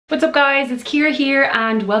What's up guys, it's Ciara here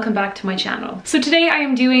and welcome back to my channel. So today I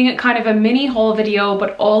am doing kind of a mini haul video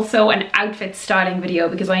but also an outfit styling video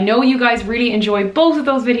because I know you guys really enjoy both of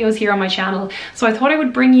those videos here on my channel. So I thought I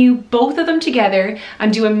would bring you both of them together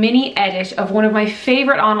and do a mini edit of one of my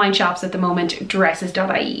favorite online shops at the moment,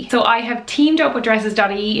 Dresses.Ie. So I have teamed up with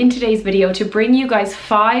Dresses.Ie in today's video to bring you guys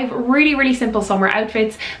 5 really simple summer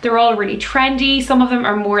outfits. They're all really trendy. Some of them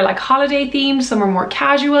are more like holiday themed, some are more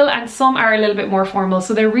casual and some are a little bit more formal.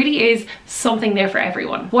 So there really is something there for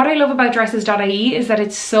everyone. What I love about Dresses.Ie is that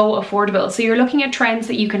it's so affordable. So you're looking at trends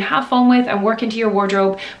that you can have fun with and work into your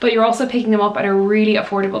wardrobe, but you're also picking them up at a really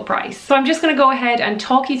affordable price. So I'm just going to go ahead and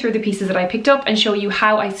talk you through the pieces that I picked up and show you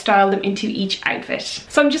how I styled them into each outfit.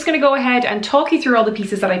 So I'm just going to go ahead and talk you through all the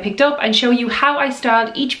pieces that I picked up and show you how I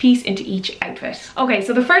styled each piece into each outfit. Okay,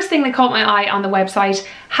 so the first thing that caught my eye on the website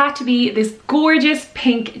had to be this gorgeous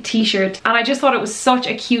pink t-shirt, and I just thought it was such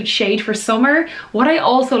a cute shade for summer. What I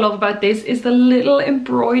also love about this is the little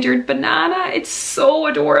embroidered banana. It's so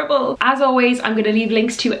adorable. As always, I'm going to leave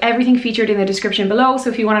links to everything featured in the description below, so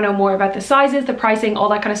if you want to know more about the sizes, the pricing, all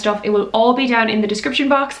that kind of stuff, it will all be down in the description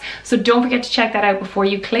box, so don't forget to check that out before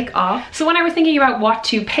you click off. So when I was thinking about what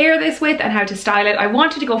to pair this with and how to style it, I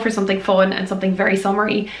wanted to go for something fun and something very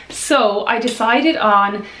summery, so I decided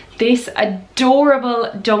on this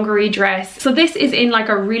adorable dungaree dress. So this is in like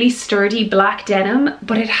a really sturdy black denim,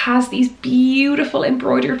 but it has these beautiful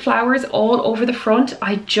embroidered flowers all over the front.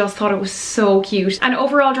 I just thought it was so cute. And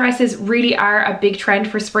overall, dresses really are a big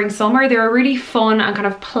trend for spring summer. They're a really fun and kind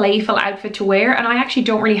of playful outfit to wear, and I actually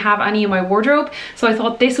don't really have any in my wardrobe, so I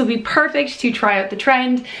thought this would be perfect to try out the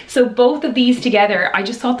trend. So both of these together, I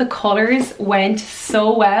just thought the colors went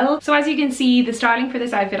so well. So as you can see, the styling for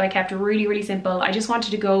this outfit I kept really simple. I just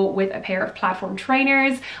wanted to go with a pair of platform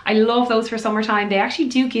trainers. I love those for summertime. They actually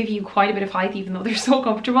do give you quite a bit of height even though they're so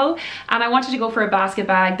comfortable. And I wanted to go for a basket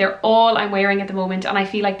bag. They're all I'm wearing at the moment, and I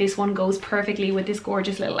feel like this one goes perfectly with this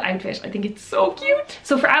gorgeous little outfit. I think it's so cute.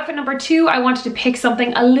 So for outfit number 2, I wanted to pick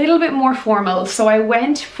something a little bit more formal. So I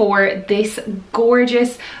went for this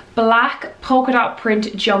gorgeous black polka dot print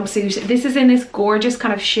jumpsuit. This is in this gorgeous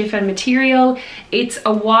kind of chiffon material. It's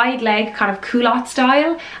a wide leg kind of culotte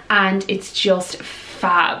style, and it's just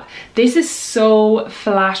fab. This is so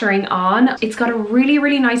flattering on. It's got a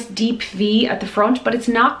really nice deep V at the front, but it's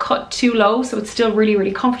not cut too low, so it's still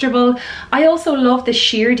really comfortable. I also love the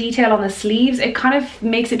sheer detail on the sleeves. It kind of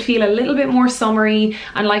makes it feel a little bit more summery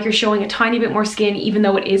and like you're showing a tiny bit more skin even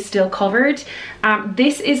though it is still covered.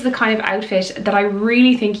 This is the kind of outfit that I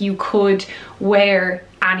really think you could wear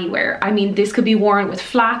anywhere. I mean, this could be worn with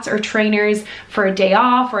flats or trainers for a day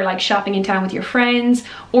off or like shopping in town with your friends,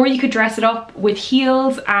 or you could dress it up with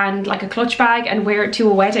heels and like a clutch bag and wear it to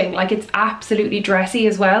a wedding. Like, it's absolutely dressy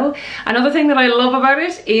as well. Another thing that I love about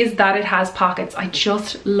it is that it has pockets. I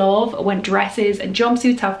just love when dresses and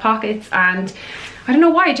jumpsuits have pockets, and I don't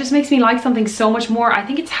know why, it just makes me like something so much more. I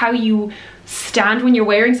think it's how you stand when you're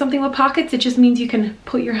wearing something with pockets. It just means you can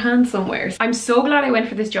put your hand somewhere. I'm so glad I went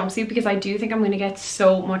for this jumpsuit because I do think I'm going to get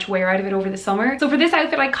so much wear out of it over the summer. So for this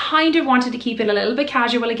outfit, I kind of wanted to keep it a little bit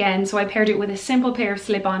casual again, so I paired it with a simple pair of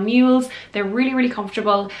slip-on mules. They're really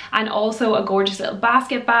comfortable, and also a gorgeous little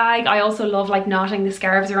basket bag. I also love like knotting the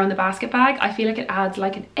scarves around the basket bag. I feel like it adds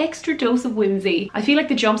like an extra dose of whimsy. I feel like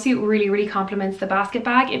the jumpsuit really complements the basket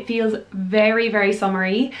bag. It feels very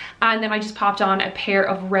summery. And then I just popped on a pair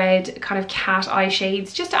of red kind of cat eye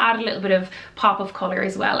shades just to add a little bit of pop of color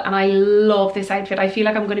as well. And I love this outfit. I feel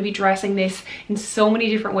like I'm going to be dressing this in so many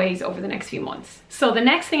different ways over the next few months. So the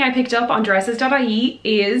next thing I picked up on Dresses.Ie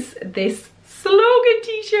is this slogan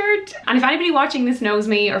t-shirt. And if anybody watching this knows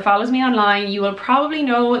me or follows me online, you will probably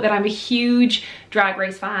know that I'm a huge Drag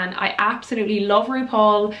Race fan. I absolutely love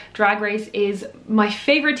RuPaul. Drag Race is my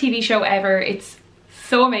favorite TV show ever. It's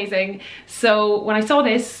so amazing. So when I saw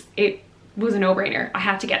this, it was a no-brainer. I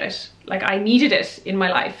had to get it. Like, I needed it in my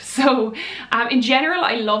life. So in general,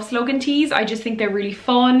 I love slogan tees. I just think they're really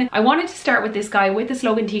fun. I wanted to start with this guy with the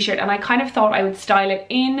slogan t-shirt, and I kind of thought I would style it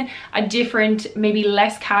in a different, maybe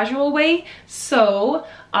less casual way. So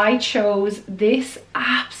I chose this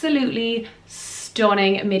absolutely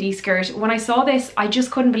stunning midi skirt. When I saw this, I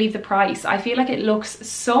just couldn't believe the price. I feel like it looks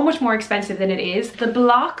so much more expensive than it is. The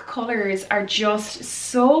block colors are just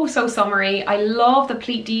so summery. I love the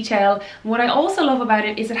pleat detail. What I also love about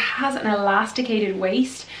it is it has an elasticated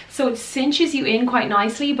waist. so it cinches you in quite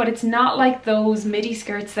nicely, but it's not like those midi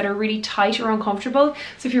skirts that are really tight or uncomfortable.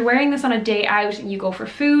 So if you're wearing this on a day out and you go for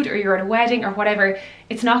food or you're at a wedding or whatever,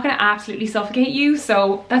 it's not going to absolutely suffocate you.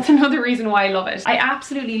 So that's another reason why I love it. I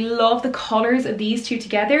absolutely love the colors of these two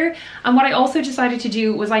together. And what I also decided to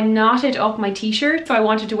do was I knotted up my t-shirt. So I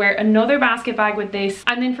wanted to wear another basket bag with this.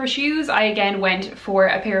 And then for shoes, I again went for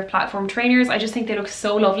a pair of platform trainers. I just think they look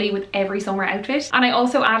so lovely with every summer outfit. And I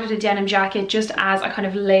also added a denim jacket just as a kind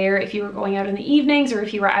of layer if you were going out in the evenings or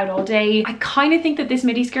if you were out all day. I kind of think that this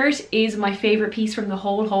midi skirt is my favorite piece from the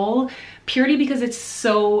whole haul, purely because it's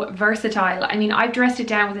so versatile. I mean, I've dressed it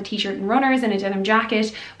down with a t-shirt and runners and a denim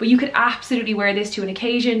jacket, but you could absolutely wear this to an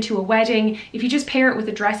occasion, to a wedding. If you just pair it with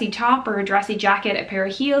a dressy top or a dressy jacket, a pair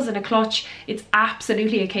of heels and a clutch, it's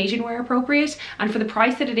absolutely occasion wear appropriate. And for the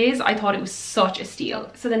price that it is, I thought it was such a steal.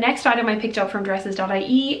 So the next item I picked up from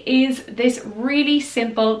Dresses.ie is this really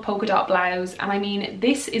simple polka dot blouse. And I mean,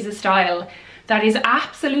 this is a style that is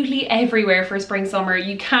absolutely everywhere for spring summer.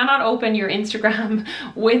 You cannot open your Instagram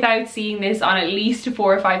without seeing this on at least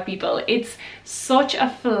 4 or 5 people. It's such a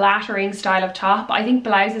flattering style of top. I think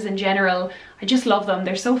blouses in general, I just love them.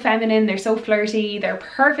 They're so feminine, they're so flirty, they're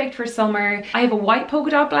perfect for summer. I have a white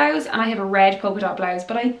polka dot blouse and I have a red polka dot blouse,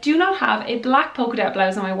 but I do not have a black polka dot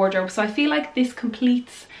blouse in my wardrobe, so I feel like this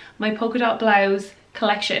completes my polka dot blouse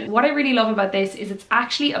collection. What I really love about this is it's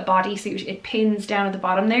actually a bodysuit. It pins down at the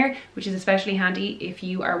bottom there, which is especially handy if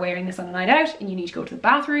you are wearing this on a night out and you need to go to the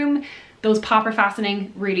bathroom. Those popper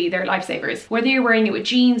fastening, really, they're lifesavers. Whether you're wearing it with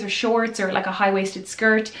jeans or shorts or like a high-waisted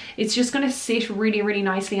skirt, it's just going to sit really, really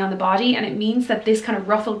nicely on the body, and it means that this kind of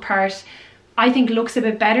ruffled part, I think, looks a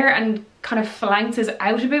bit better and kind of flounces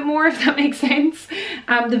out a bit more, if that makes sense.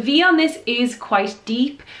 The V on this is quite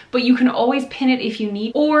deep, but you can always pin it if you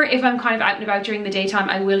need, or if I'm kind of out and about during the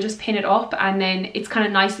daytime, I will just pin it up, and then it's kind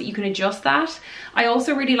of nice that you can adjust that. I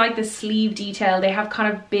also really like the sleeve detail. They have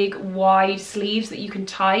kind of big wide sleeves that you can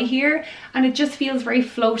tie here, and it just feels very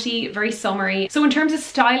floaty, very summery. So in terms of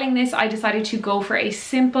styling this, I decided to go for a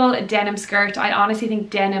simple denim skirt. I honestly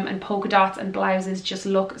think denim and polka dots and blouses just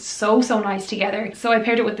look so nice together. So I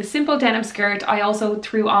paired it with the simple denim skirt. I also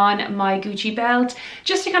threw on my Gucci belt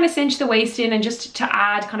just to kind of cinch the waist in and just to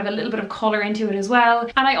add kind of a little bit of color into it as well.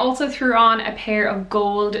 And I also threw on a pair of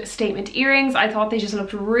gold statement earrings. I thought they just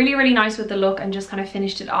looked really, really nice with the look and just kind of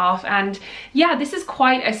finished it off. And yeah, this is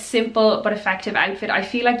quite a simple but effective outfit. I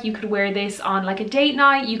feel like you could wear this on like a date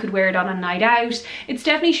night, you could wear it on a night out. It's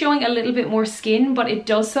definitely showing a little bit more skin, but it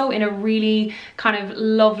does so in a really kind of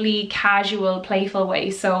lovely, casual, playful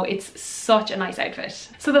way. So it's such a nice outfit.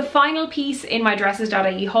 So the final piece in my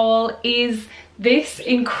Dresses.ie haul is this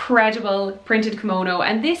incredible printed kimono,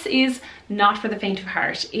 and this is not for the faint of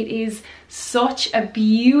heart. It is such a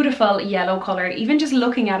beautiful yellow color. Even just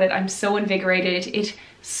looking at it, I'm so invigorated. It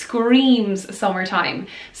screams summertime.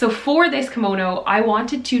 So for this kimono, I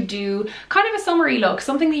wanted to do kind of a summery look,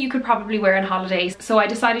 something that you could probably wear on holidays. So I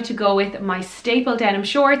decided to go with my staple denim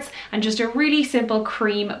shorts and just a really simple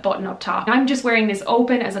cream button-up top. I'm just wearing this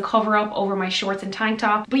open as a cover-up over my shorts and tank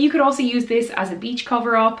top, but you could also use this as a beach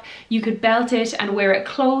cover-up. You could belt it and wear it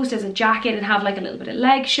closed as a jacket and have like a little bit of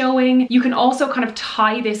leg showing. You can also kind of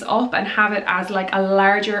tie this up and have it as like a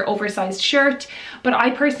larger oversized shirt, but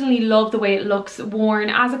I personally love the way it looks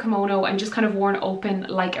worn as a kimono and just kind of worn open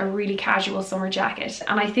like a really casual summer jacket.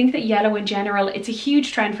 And I think that yellow in general, it's a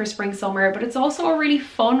huge trend for spring summer, but it's also a really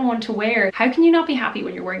fun one to wear. How can you not be happy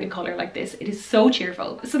when you're wearing a color like this? It is so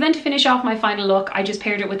cheerful. So then to finish off my final look, I just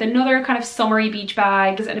paired it with another kind of summery beach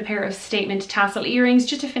bag and a pair of statement tassel earrings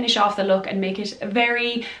just to finish off the look and make it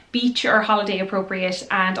very beach or holiday appropriate,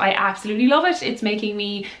 and I absolutely love it. It's making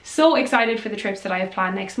me so excited for the trips that I have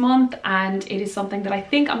planned next month, and it is something that I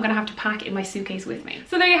think I'm gonna have to pack in my suitcase with me.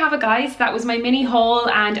 So there you have it, guys. That was my mini haul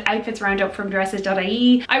and outfits roundup from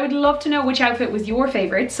Dresses.ie. I would love to know which outfit was your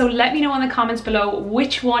favorite, so let me know in the comments below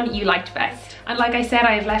which one you liked best. And like I said,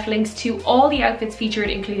 I have left links to all the outfits featured,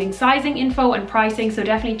 including sizing info and pricing, so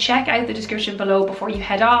definitely check out the description below before you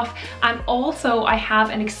head off. And also I have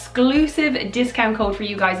an exclusive discount code for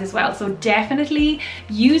you guys as well, so definitely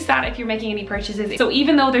use that if you're making any purchases. So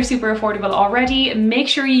even though they're super affordable already, make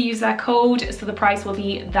sure you use that code so the price will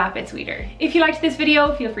be that bit sweeter. If you liked this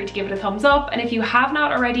video, feel free to give it a thumbs up, and if you have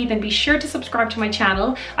not already, then be sure to subscribe to my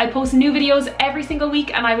channel. I post new videos every single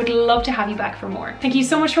week and I would love to have you back for more. Thank you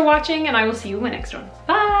so much for watching, and I will see you in my next one.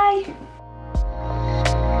 Bye!